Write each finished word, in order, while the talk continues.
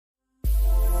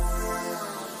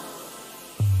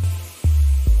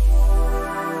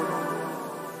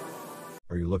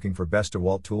looking for best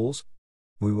Dewalt tools?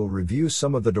 We will review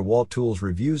some of the Dewalt Tools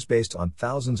Reviews based on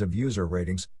thousands of user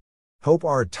ratings. Hope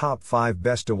our top 5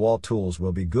 best Dewalt tools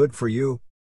will be good for you.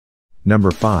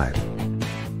 Number 5.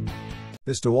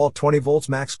 This Dewalt 20 volts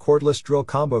max cordless drill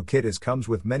combo kit comes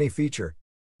with many features,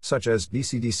 such as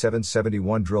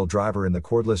DCD771 drill driver in the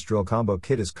cordless drill combo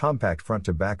kit is compact front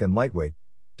to back and lightweight,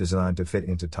 designed to fit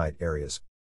into tight areas.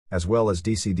 As well as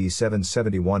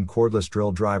DCD771 cordless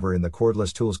drill driver in the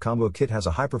cordless tools combo kit has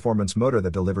a high-performance motor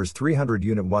that delivers 300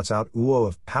 unit watts out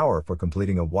of power for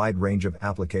completing a wide range of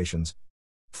applications.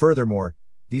 Furthermore,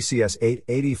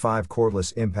 DCS885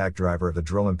 cordless impact driver of the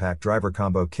drill impact driver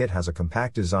combo kit has a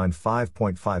compact design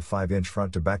 5.55-inch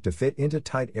front to back to fit into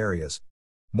tight areas.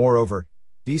 Moreover,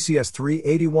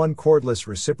 DCS381 cordless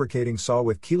reciprocating saw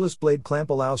with keyless blade clamp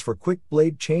allows for quick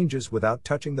blade changes without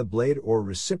touching the blade or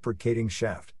reciprocating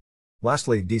shaft.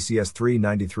 Lastly,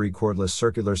 DCS393 cordless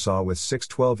circular saw with 6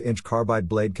 12-inch carbide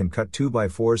blade can cut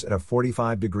 2x4s at a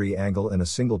 45-degree angle in a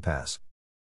single pass.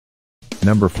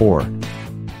 Number 4.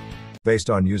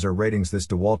 Based on user ratings, this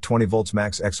Dewalt 20 volts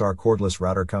max XR cordless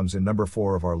router comes in number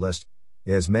 4 of our list.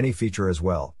 It has many features as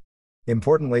well.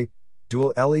 Importantly,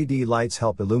 dual LED lights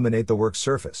help illuminate the work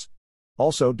surface.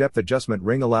 Also, depth adjustment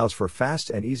ring allows for fast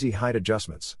and easy height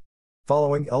adjustments.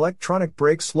 Following, electronic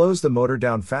brake slows the motor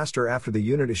down faster after the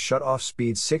unit is shut off.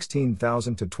 Speed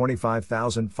 16,000 to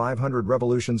 25,500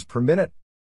 revolutions per minute.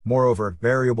 Moreover,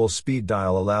 variable speed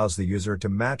dial allows the user to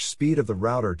match speed of the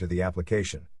router to the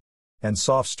application. And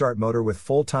soft start motor with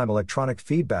full-time electronic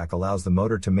feedback allows the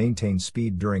motor to maintain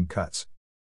speed during cuts.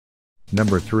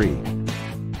 Number 3.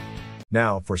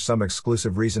 Now, for some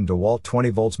exclusive reason, Dewalt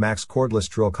 20 volts max cordless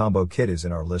drill combo kit is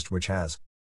in our list, which has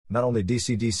not only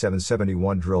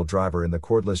DCD771 drill driver in the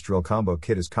cordless drill combo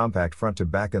kit is compact front to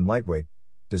back and lightweight,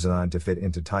 designed to fit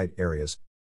into tight areas,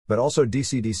 but also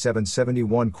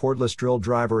DCD771 cordless drill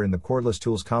driver in the cordless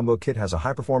tools combo kit has a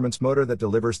high-performance motor that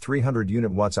delivers 300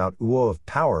 unit watts out of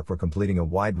power for completing a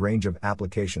wide range of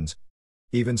applications.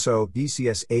 Even so,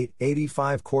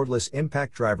 DCS885 cordless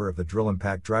impact driver of the drill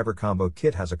impact driver combo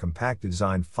kit has a compact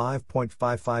design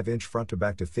 5.55-inch front to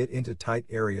back to fit into tight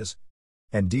areas.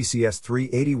 And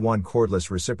DCS381 cordless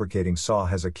reciprocating saw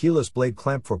has a keyless blade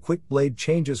clamp for quick blade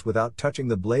changes without touching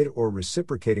the blade or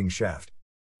reciprocating shaft.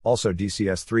 Also,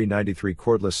 DCS393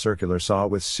 cordless circular saw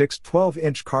with 6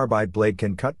 12-inch carbide blade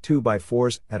can cut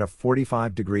 2x4s at a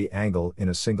 45-degree angle in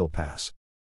a single pass.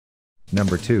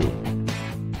 Number 2.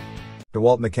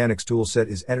 Dewalt Mechanics Toolset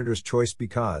is editor's choice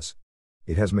because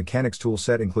it has Mechanics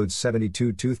Toolset includes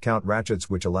 72 tooth count ratchets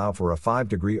which allow for a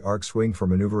 5-degree arc swing for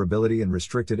maneuverability in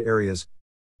restricted areas,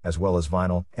 as well as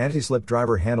vinyl anti-slip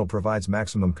driver handle provides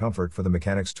maximum comfort for the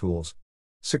mechanics tools.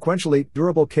 Sequentially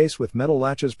durable case with metal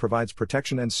latches provides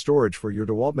protection and storage for your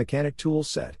Dewalt Mechanic Tool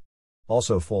set.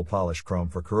 Also full polish chrome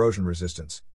for corrosion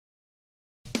resistance.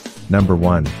 Number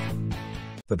 1.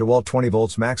 The Dewalt 20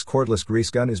 volts max cordless grease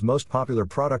gun is most popular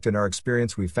product. In our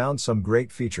experience, we found some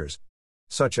great features,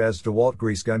 such as Dewalt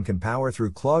grease gun can power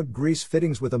through clogged grease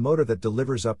fittings with a motor that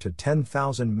delivers up to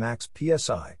 10,000 max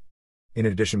psi. In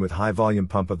addition, with high volume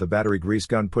pump of the battery grease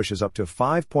gun pushes up to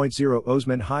 5.0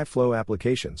 Osman high flow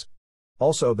applications.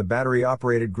 Also, the battery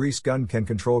operated grease gun can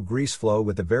control grease flow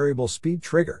with the variable speed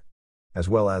trigger, as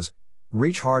well as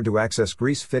reach hard to access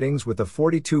grease fittings with the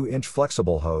 42-inch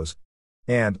flexible hose,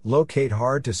 and locate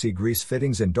hard to see grease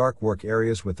fittings in dark work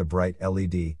areas with the bright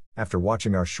LED. After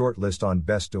watching our short list on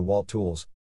best Dewalt tools,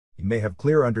 you may have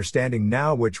clear understanding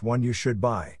now which one you should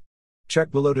buy.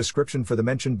 Check below description for the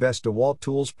mentioned best Dewalt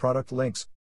tools product links.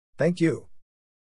 Thank you.